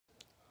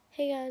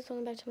Hey guys,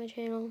 welcome back to my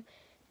channel.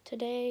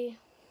 Today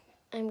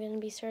I'm going to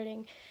be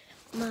starting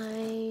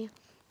my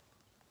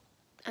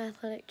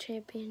Athletic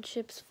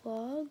Championships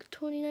vlog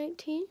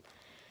 2019.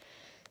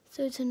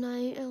 So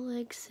tonight at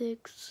like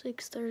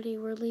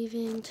 6:30 we're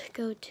leaving to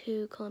go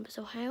to Columbus,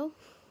 Ohio.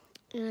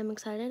 And I'm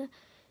excited.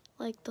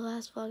 Like the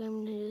last vlog,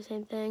 I'm going to do the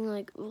same thing,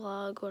 like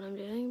vlog what I'm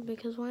doing,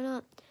 because why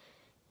not?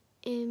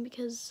 And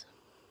because,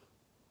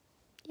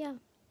 yeah.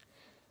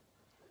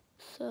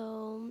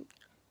 So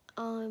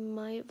I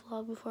might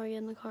vlog before I get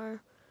in the car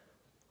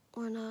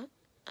or not.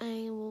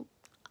 I'll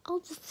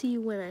just see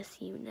you when I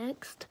see you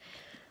next.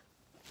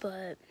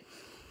 But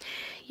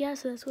yeah,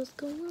 so that's what's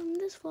going on in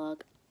this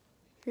vlog.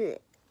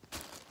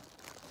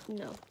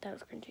 No, that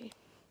was cringy.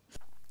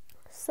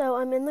 So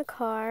I'm in the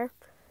car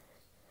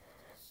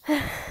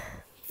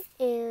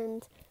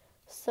and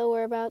so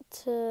we're about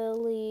to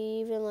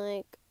leave in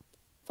like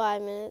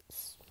 5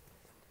 minutes.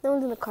 No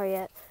one's in the car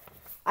yet.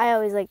 I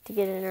always like to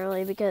get in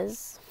early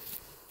because,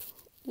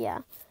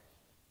 yeah.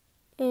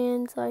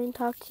 And so I can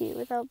talk to you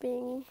without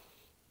being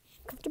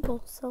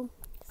comfortable. So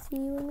see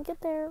you when we get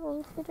there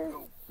or later.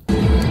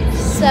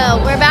 So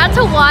we're about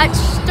to watch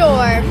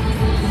Storm,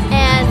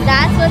 and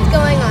that's what's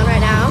going on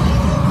right now.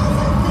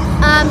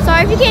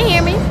 Sorry if you can't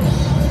hear me.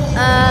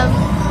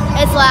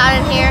 It's loud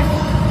in here.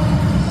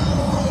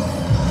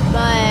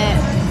 But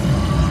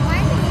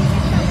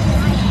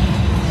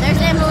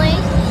there's Emily.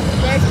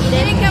 There's Eden.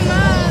 Didn't come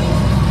up.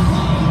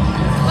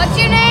 What's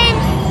your name?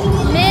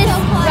 Miss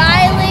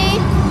Riley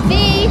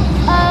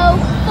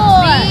B04.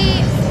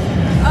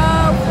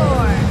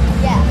 B04.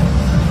 Yeah.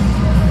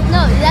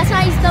 No, that's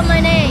how you spell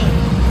my name.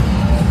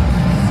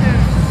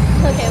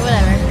 Okay,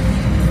 whatever.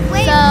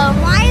 Wait, So,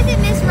 why is it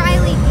Miss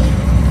Riley B?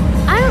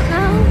 I don't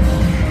know.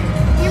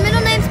 Your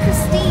middle name's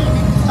Christine.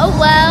 Oh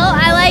well,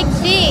 I like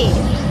B.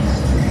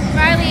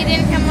 Riley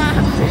didn't come up.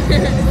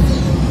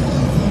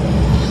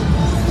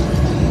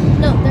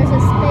 No, there's a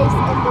space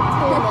in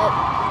between it.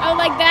 Oh,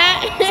 like that?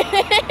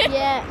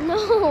 Yeah, no.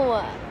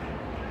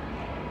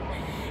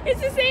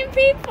 It's the same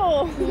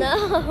people.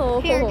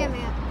 No. Here, give me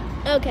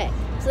it. Okay,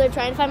 so they're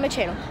trying to find my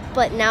channel,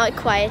 but now it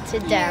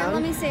quieted down.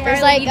 Let me see.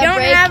 There's Riley, like you a don't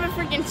break. have a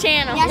freaking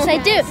channel. Yes, I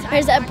do.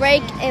 There's a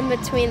break in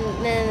between,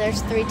 and then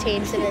there's 3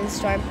 teams, and then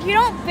Storm. You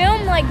don't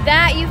film like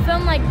that. You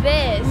film like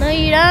this. No,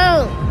 you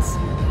don't.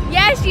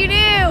 Yes, you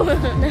do.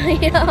 No,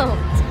 you don't.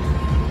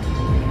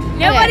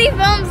 Nobody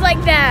films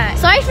like that.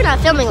 Sorry for not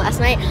filming last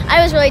night.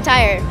 I was really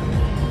tired,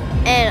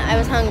 and I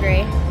was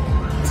hungry.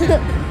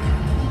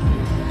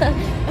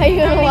 Are you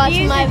gonna watch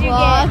my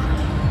vlog?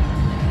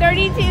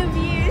 32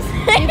 views.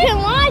 You can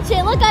watch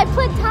it. Look, I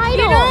put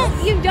titles.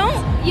 You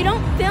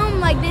don't film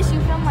like this. You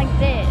film like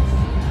this.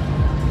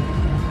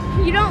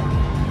 You don't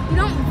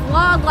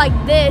vlog like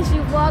this.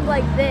 You vlog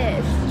like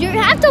this. You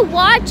have to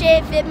watch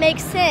it if it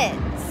makes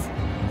sense.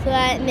 So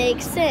that it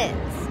makes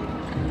sense.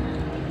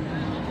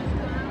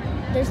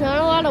 There's not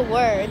a lot of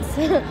words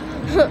in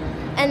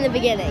the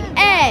beginning.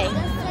 A.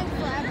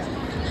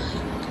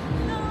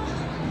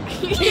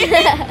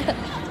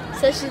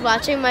 So she's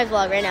watching my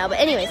vlog right now. But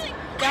anyways.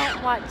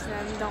 Don't watch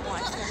them. Don't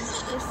watch them.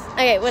 Just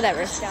Okay,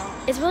 whatever. don't.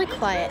 It's really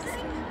quiet.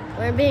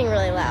 We're being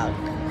really loud.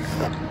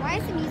 Why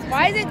is the music?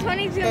 Why is it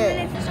 22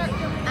 minutes to start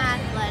filming?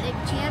 Athletic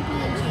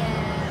Championship.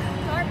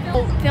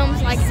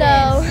 Films like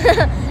So, this.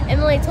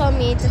 Emily told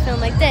me to film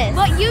like this.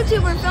 What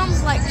YouTuber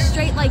films like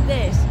straight like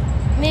this?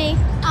 Me.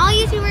 All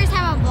YouTubers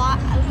have a vlog.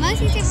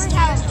 Most YouTubers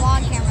have a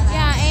vlog camera. Though.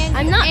 Yeah, and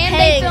I'm not and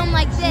paying they film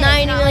like this.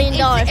 $90 million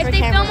If for they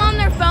camera. film on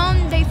their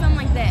phone, they film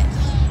like this.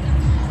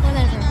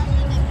 Whatever.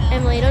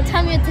 Emily, don't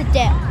tell me what to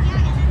do.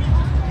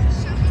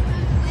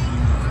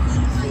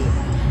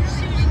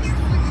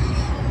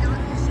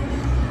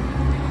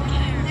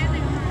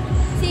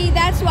 See,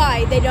 that's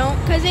why they don't.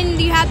 Cause then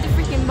you have the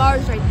freaking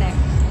bars right there.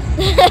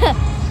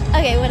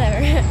 Okay,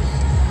 whatever.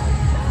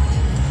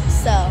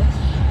 So,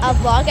 I'll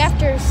vlog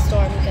after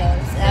Storm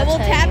goes. I will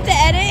tap the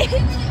edit.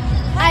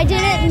 I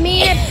didn't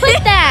mean to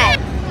put that.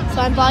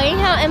 So I'm vlogging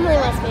how Emily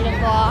wants me to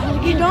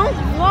vlog. You don't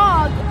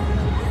vlog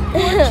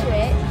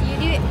portrait. You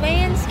do it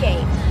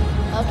landscape.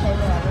 Okay,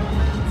 whatever.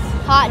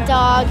 Hot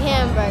dog,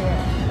 hamburger.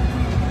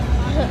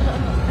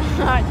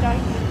 Hot dog.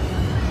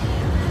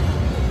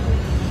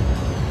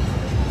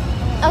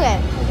 Okay,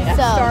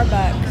 so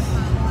Starbucks.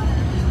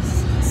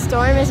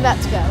 Storm is about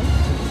to go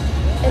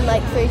in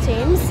like 3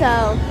 teams,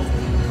 so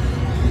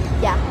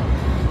yeah.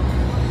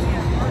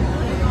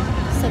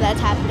 So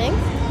that's happening.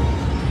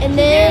 And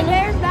then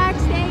There's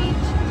backstage.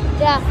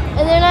 yeah,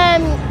 and then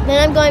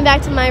I'm going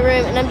back to my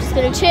room and I'm just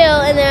gonna chill,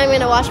 and then I'm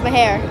gonna wash my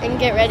hair and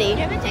get ready. You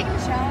haven't taken a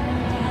shower?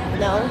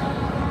 No.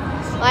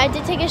 Well, I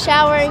did take a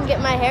shower and get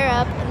my hair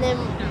up, and then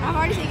I've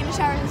already taken a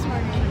shower this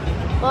morning.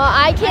 well,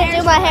 I can't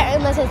do my hair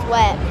unless it's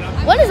wet.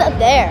 What is up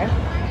there?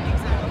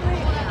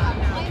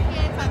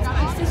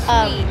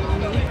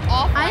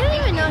 I don't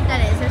even know what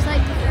that is. There's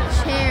like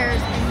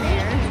chairs in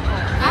there.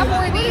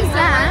 What is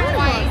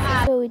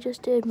that? So we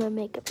just did my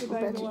makeup. We're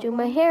about to do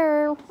my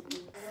hair.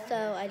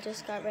 So I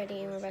just got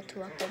ready and we're about to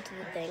walk into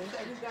the thing.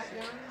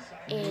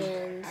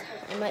 And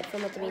I might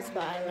film at the beach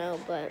spot, I don't know,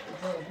 but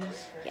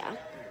yeah.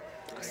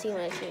 see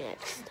when I see you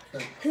next.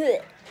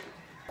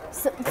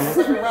 So,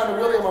 I'm around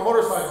really on my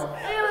motorcycle.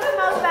 It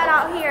smells bad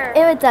out here.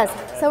 it does.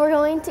 So we're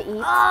going to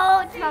eat.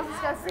 Oh, it smells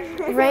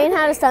disgusting. Rain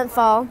had a stunt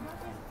fall,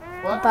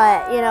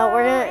 but you know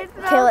we're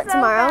gonna kill it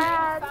tomorrow.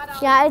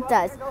 Yeah, it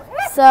does.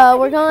 So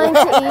we're going to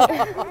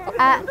eat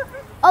at.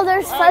 Oh,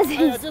 there's I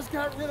fuzzies. just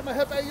got rid of my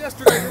hefe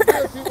yesterday. It's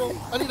good,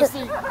 people. I need to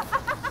see.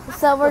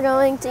 So we're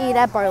going to eat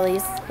at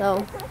Barley's.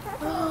 So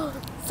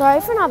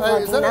sorry for not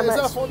Hey, is vlogging that that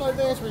a much. Fortnite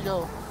dance we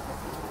go?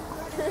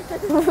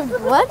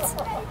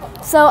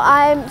 What? So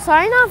I'm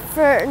sorry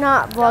for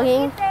not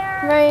vlogging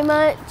very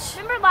much.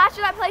 Remember last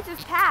year that place was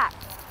packed.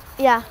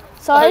 Yeah,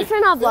 sorry Hey, for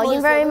not they wanna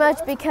vlogging very say much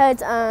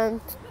because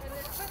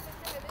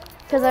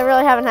I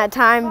really haven't had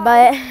time.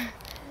 But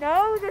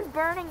No, it's just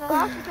burning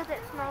off because it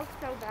smells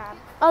so bad.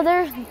 oh,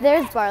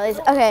 there's Barley's.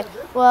 Okay,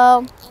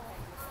 well,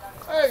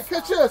 Hey,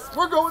 catch this.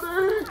 We're going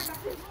there.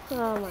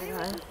 oh my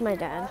God, my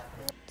dad.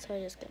 So I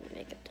just got my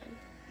makeup done.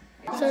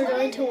 So we're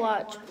going to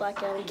watch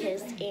Black Adam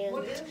Kiss and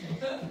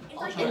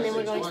then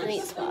we're going to the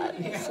meat spot.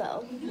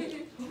 So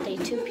they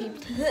 2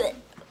 peeped.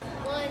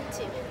 1,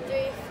 2,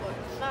 3, 4,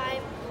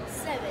 5,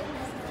 7.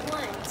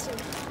 1, 2,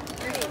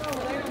 3,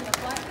 4,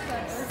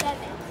 7.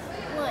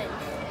 1,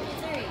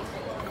 3,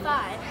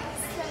 5,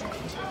 7.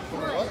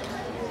 1,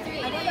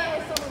 3,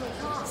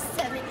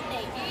 7,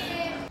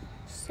 8.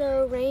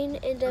 So Rain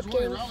ended up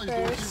getting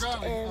first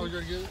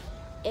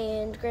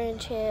and Grand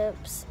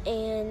Champs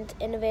and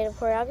Innovative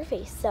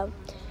Choreography. So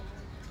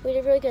we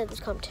did really good at this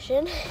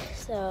competition.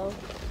 So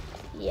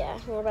yeah,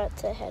 we're about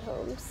to head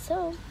home.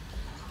 So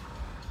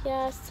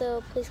yeah,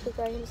 so please click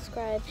like and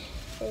subscribe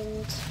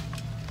and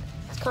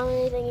comment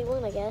anything you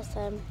want, I guess.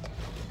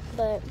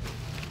 But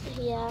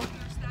yeah,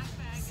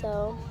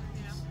 so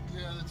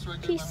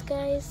peace,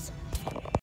 guys.